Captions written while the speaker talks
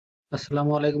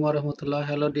আসসালামু আলাইকুম রহমতুল্লাহ।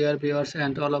 Hello dear viewers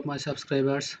and all of my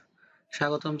subscribers,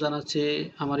 স্বাগতম জানাচ্ছি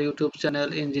আমার YouTube channel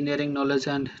engineering knowledge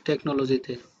and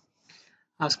টেকনোলজিতে।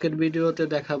 আজকের ভিডিওতে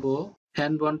দেখাবো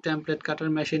হ্যান্ডবন্ড টেমপ্লেট কাটার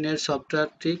মেশিনের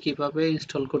সফটওয়্যারটি কিভাবে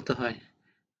ইনস্টল করতে হয়।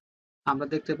 আমরা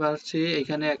দেখতে পাচ্ছি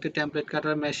এখানে একটি টেমপ্লেট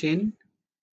কাটার মেশিন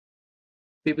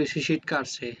পিভিসি শীট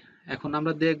কাটছে। এখন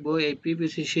আমরা দেখব এই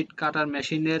পিভিসি শীট কাটার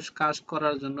মেশিনের কাজ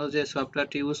করার জন্য যে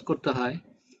সফটওয়্যারটি ইউজ করতে হয়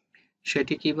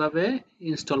সেটি কিভাবে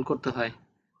ইনস্টল করতে হয়,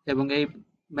 এবং এই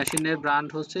মেশিনের ব্র্যান্ড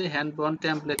হচ্ছে হ্যান্ডবন্ড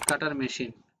টেমপ্লেট কাটার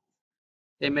মেশিন।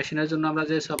 এই মেশিনের জন্য আমরা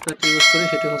যে সফটওয়্যারটি ইউজ করি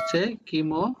সেটি হচ্ছে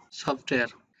কিমো সফটওয়্যার।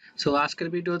 সো আজকের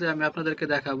ভিডিওতে আমি আপনাদেরকে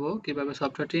দেখাবো কিভাবে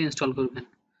সফটওয়্যারটি ইনস্টল করবেন।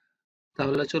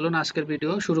 তাহলে চলুন আজকের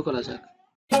ভিডিও শুরু করা যাক।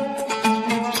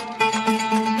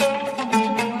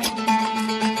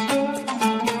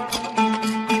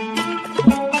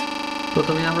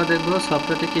 প্রথমে আমরা দেখব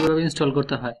সফটওয়্যারটি কিভাবে ইনস্টল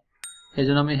করতে হয়। এই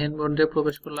জন্য আমি হ্যান্ডবন্ডে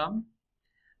প্রবেশ করলাম।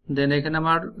 দেন এখানে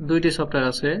আমার দুইটি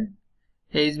সফটওয়্যার আছে,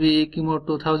 HBE কিমো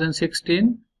 2016,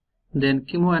 দেন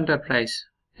কিমো এন্টারপ্রাইজ।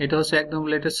 এটা হচ্ছে একদম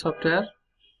লেটেস্ট সফটওয়্যার,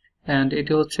 অ্যান্ড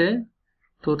এটি হচ্ছে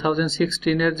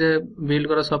 2016 এর যে বিল্ড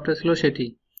করা সফটওয়্যার ছিল সেটি।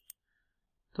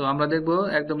 তো আমরা দেখব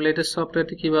একদম লেটেস্ট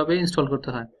সফটওয়্যারটি কিভাবে ইনস্টল করতে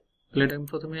হয়। তাহলে এটা আমি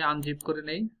প্রথমে আনজিপ করে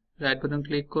নেই, রাইট বাটন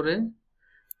ক্লিক করে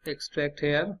এক্সট্রাক্ট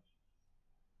হেয়ার।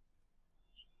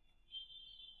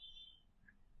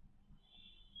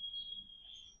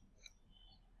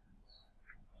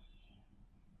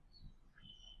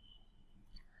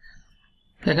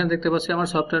 এখানে দেখতে পাচ্ছি আমার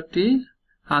সফটওয়্যারটি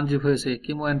আনজিপ হয়েছে,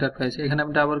 কিমো এন্টারপ্রাইজ। এখানে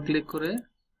আমি ডাবল ক্লিক করে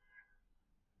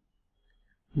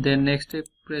দেন নেক্সটে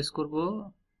প্রেস করব,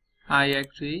 আই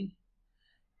এগ্রি।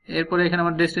 এরপরে এখানে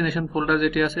আমার ডেস্টিনেশন ফোল্ডার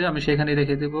যেটি আছে আমি সেখানেই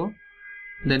রেখে দেব,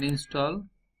 দেন ইনস্টল।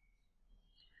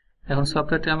 এখন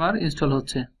সফটওয়্যারটি আমার ইনস্টল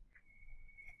হচ্ছে।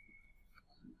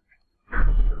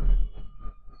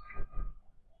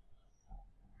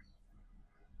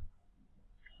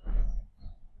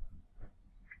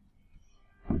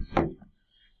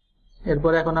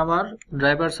 এরপর এখন আমার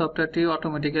ড্রাইভার সফটওয়্যারটি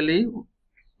অটোমেটিক্যালি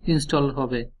ইনস্টল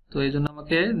হবে। তো এই জন্য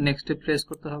আমাকে নেক্সটে প্রেস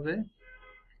করতে হবে।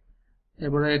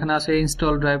 এরপরে এখানে আছে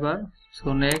ইনস্টল ড্রাইভার, সো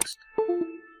নেক্সট।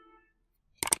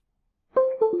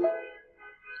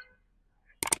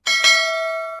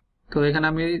 তো এখানে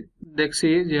আমি দেখছি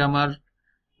যে আমার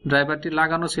ড্রাইভারটি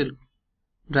লাগানো ছিল।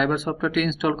 ড্রাইভার সফটওয়্যারটি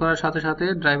ইনস্টল করার সাথে সাথে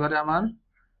ড্রাইভারে আমার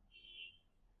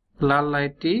লাল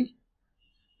লাইটটি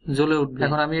জ্বলে উঠবে।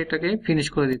 এখন আমি এটাকে ফিনিশ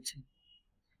করে দিচ্ছি।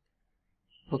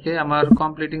 ওকে, আমার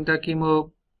completing the কিমো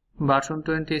version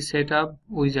 20 setup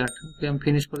wizard, ওকে আমি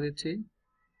ফিনিশ করে দিচ্ছি।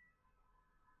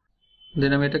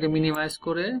 দেন আমি এটাকে মিনিমাইজ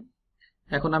করে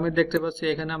এখন আমি দেখতে পাচ্ছি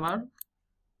এখানে আমার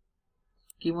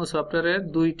কিমো সফটওয়্যারের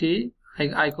দুইটি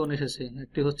আইকন এসেছে,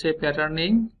 একটি হচ্ছে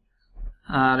প্যাটার্নিং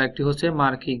আর একটি হচ্ছে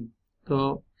মার্কিং। তো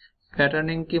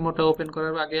প্যাটার্নিং কিমোটা ওপেন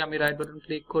করার আগে আমি রাইট বাটন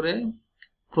ক্লিক করে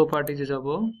প্রপার্টিজে যাব,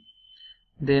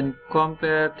 দেন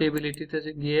কম্প্যাটিবিলিটিতে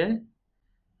গিয়ে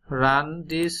run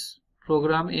this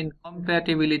programme in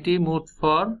compatibility mode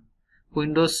for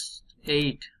Windows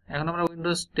 8। এখন আমরা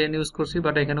উইন্ডোজ 10 ইউজ করছি,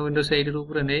 বাট এখানে উইন্ডোজ 8 এর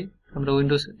উপরে নেই। আমরা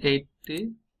উইন্ডোজ 8টি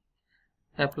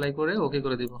অ্যাপ্লাই করে ওকে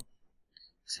করে দিব।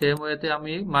 সেম ওয়েতে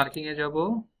আমি মার্কিং এ যাব,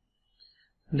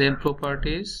 দেন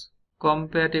প্রপার্টিজ,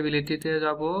 কম্প্যাটিবিলিটিতে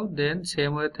যাব, দেন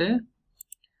সেম ওয়েতে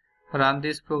run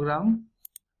this programme,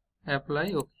 apply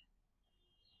okay.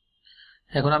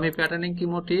 এখন আমি প্যাটার্নিং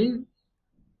কিমোটি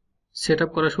সেটআপ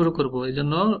করা শুরু করব। এই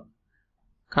জন্য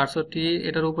কার্সরটি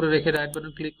এটার উপরে রেখে রাইট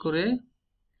বাটন ক্লিক করে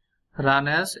রান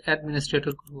অ্যাজ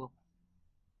অ্যাডমিনিস্ট্রেটর করব।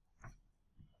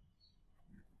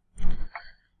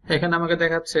 এখানে আমাকে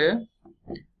দেখাচ্ছে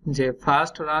যে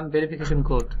ফার্স্ট রান ভেরিফিকেশন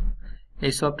কোড।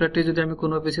 এই সফটওয়্যারটি যদি আমি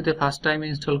কোনো পিসিতে ফার্স্ট টাইম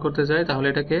ইনস্টল করতে যাই তাহলে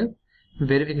এটাকে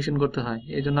ভেরিফিকেশন করতে হয়।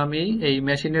 এই জন্য আমি এই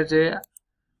মেশিনের যে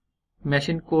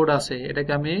মেশিন কোড আছে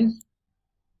এটাকে আমি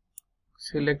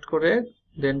সিলেক্ট করে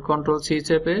দেন কন্ট্রোল সি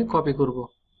চেপে কপি করব।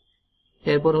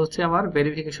 এরপর হচ্ছে আমার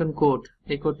ভেরিফিকেশন কোড।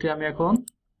 এই কোডটি আমি এখন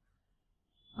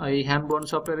এই হ্যান্ডবন্ড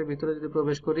সফটওয়্যারের ভিতরে যদি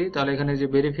প্রবেশ করি তাহলে এখানে যে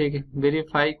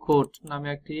ভেরিফাই কোড নামে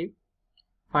একটি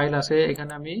ফাইল আছে,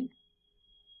 এখানে আমি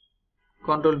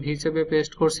কন্ট্রোল ভি চেপে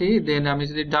পেস্ট করছি। দেন আমি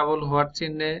যদি ডাবল হোয়াট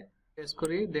চিহ্নে পেস্ট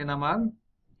করি দেন আমার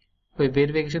ওই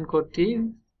ভেরিফিকেশন কোডটি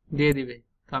দিয়ে দিবে।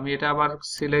 তো আমি এটা আবার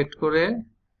সিলেক্ট করে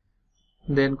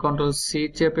দেন কন্ট্রোল সি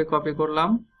চেপে কপি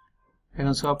করলাম।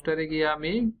 এখন সফটওয়্যারে গিয়ে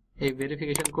আমি এই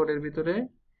ভেরিফিকেশন কোডের ভিতরে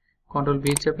কন্ট্রোল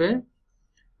ভি চেপে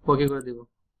ওকে করে দিব।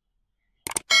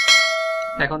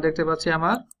 এখন দেখতে পাচ্ছি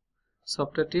আমার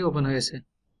সফটওয়্যারটি ওপেন হয়েছে।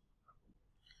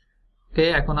 ওকে,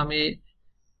 এখন আমি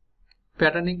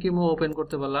প্যাটার্নিং কিমো ওপেন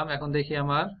করতে পারলাম। এখন দেখি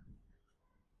আমার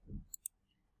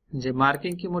যে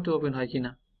মার্কিং কিমোটি ওপেন হয়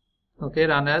কিনা। ওকে,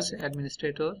 রান অ্যাজ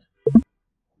অ্যাডমিনিস্ট্রেটর।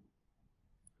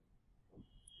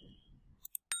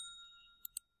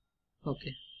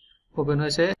 ওকে, ওপেন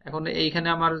হয়েছে। এখন এইখানে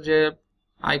আমার যে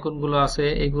আইকনগুলো আছে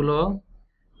এগুলো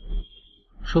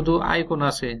শুধু আইকন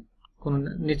আছে, কোন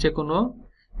নিচে কোনো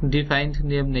ডিফাইন্ড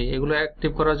নেম নেই। এগুলো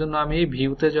অ্যাক্টিভ করার জন্য আমি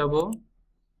ভিউতে যাব,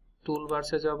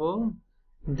 টুলবারসে যাব,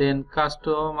 দেন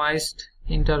কাস্টমাইজড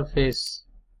ইন্টারফেস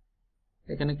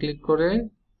এখানে ক্লিক করে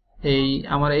এই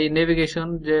আমার এই নেভিগেশন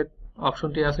যে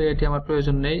অপশনটি আছে এটি আমার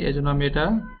প্রয়োজন নেই, এজন্য আমি এটা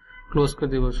ক্লোজ করে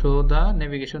দিব। শো দা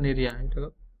নেভিগেশন এরিয়া, এটা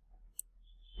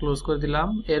ক্লোজ করে দিলাম।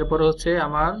 এরপর হচ্ছে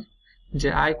আমার যে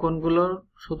আইকনগুলোর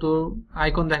শুধু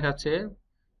আইকন দেখাচ্ছে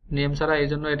নেম ছাড়া, এই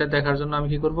জন্য এটা দেখার জন্য আমি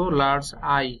কি করব, লার্জ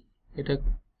আই, এটা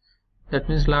দ্যাট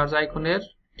মিনস লার্জ আইকনের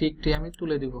টিকটি আমি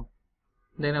তুলে দিব।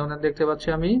 দেন এখন দেখতে পাচ্ছি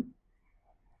আমি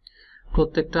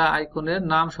প্রত্যেকটা আইকনের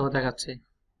নাম সহ দেখাচ্ছে।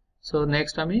 সো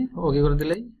নেক্সট আমি ওকে করে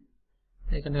দিলেই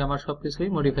এখানে আমার সবকিছুই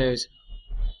মডিফাই হয়েছে।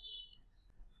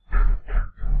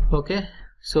 ওকে,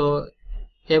 সো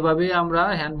এভাবেই আমরা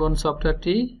হ্যান্ডবন্ড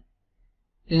সফটওয়্যারটি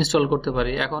ইনস্টল করতে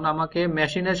পারি। এখন আমাকে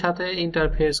মেশিনের সাথে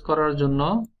ইন্টারফেস করার জন্য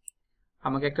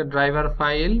আমাকে একটা ড্রাইভার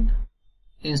ফাইল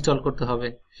ইনস্টল করতে হবে,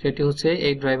 সেটি হচ্ছে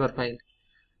এই ড্রাইভার ফাইল।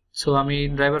 সো আমি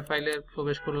ড্রাইভার ফাইলে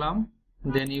প্রবেশ করলাম,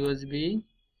 দেন ইউএসবি,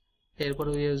 এরপর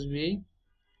ইউএসবি,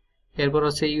 এরপর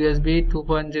হচ্ছে ইউএসবি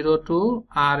 2.0 টু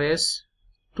RS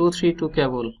 232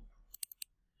 কেবল,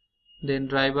 দেন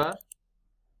ড্রাইভার,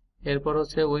 এরপর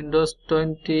হচ্ছে উইন্ডোজ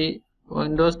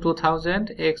 2000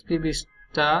 XP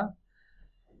Vista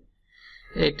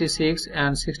 86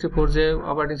 and 64 যে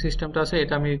অপারেটিং সিস্টেমটা আছে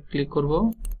এটা আমি ক্লিক করব।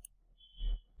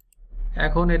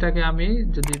 এখন এটাকে আমি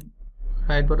যদি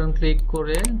রাইট বাটন ক্লিক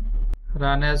করে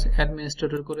রান অ্যাজ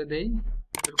অ্যাডমিনিস্ট্রেটর করে দেই,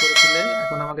 করে দিলে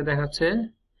এখন আমাকে দেখাচ্ছে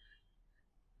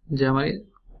যে আমার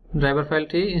ড্রাইভার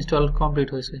ফাইলটি ইনস্টল কমপ্লিট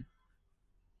হয়েছে।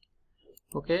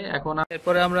 ওকে, এখন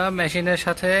এরপরে আমরা মেশিনের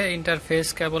সাথে ইন্টারফেস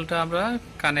কেবলটা আমরা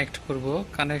কানেক্ট করব।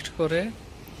 কানেক্ট করে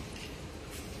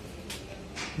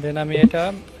দেন আমি এটা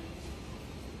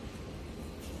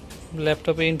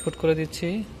ল্যাপটপে ইনপুট করে দিচ্ছি।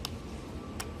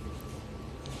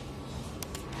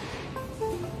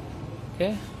 ওকে,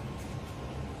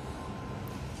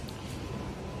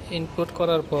 ইনপুট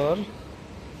করার পর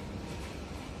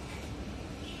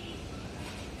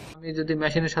আমি যদি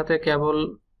মেশিনের সাথে কেবল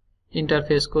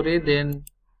ইন্টারফেস করি, দেন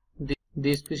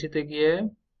দিস পিসিতে গিয়ে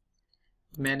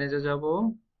ম্যানেজে যাব,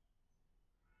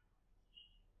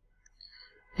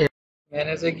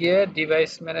 ম্যানেজে গিয়ে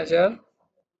ডিভাইস ম্যানেজার,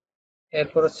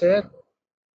 এরপর হচ্ছে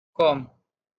কম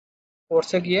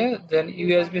কোর্সে গিয়ে দেন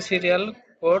ইউএসবি সিরিয়াল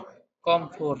পোর্ট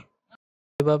COM4।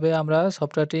 এভাবে আমরা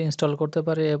সফটওয়্যারটি ইনস্টল করতে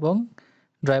পারি এবং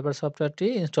ড্রাইভার সফটওয়্যারটি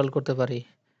ইনস্টল করতে পারি।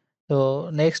 তো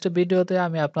নেক্সট ভিডিওতে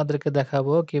আমি আপনাদেরকে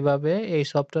দেখাবো কিভাবে এই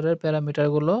সফটওয়্যারের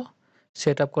প্যারামিটারগুলো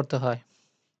সেট আপ করতে হয়।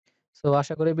 সো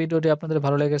আশা করি ভিডিওটি আপনাদের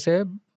ভালো লেগেছে।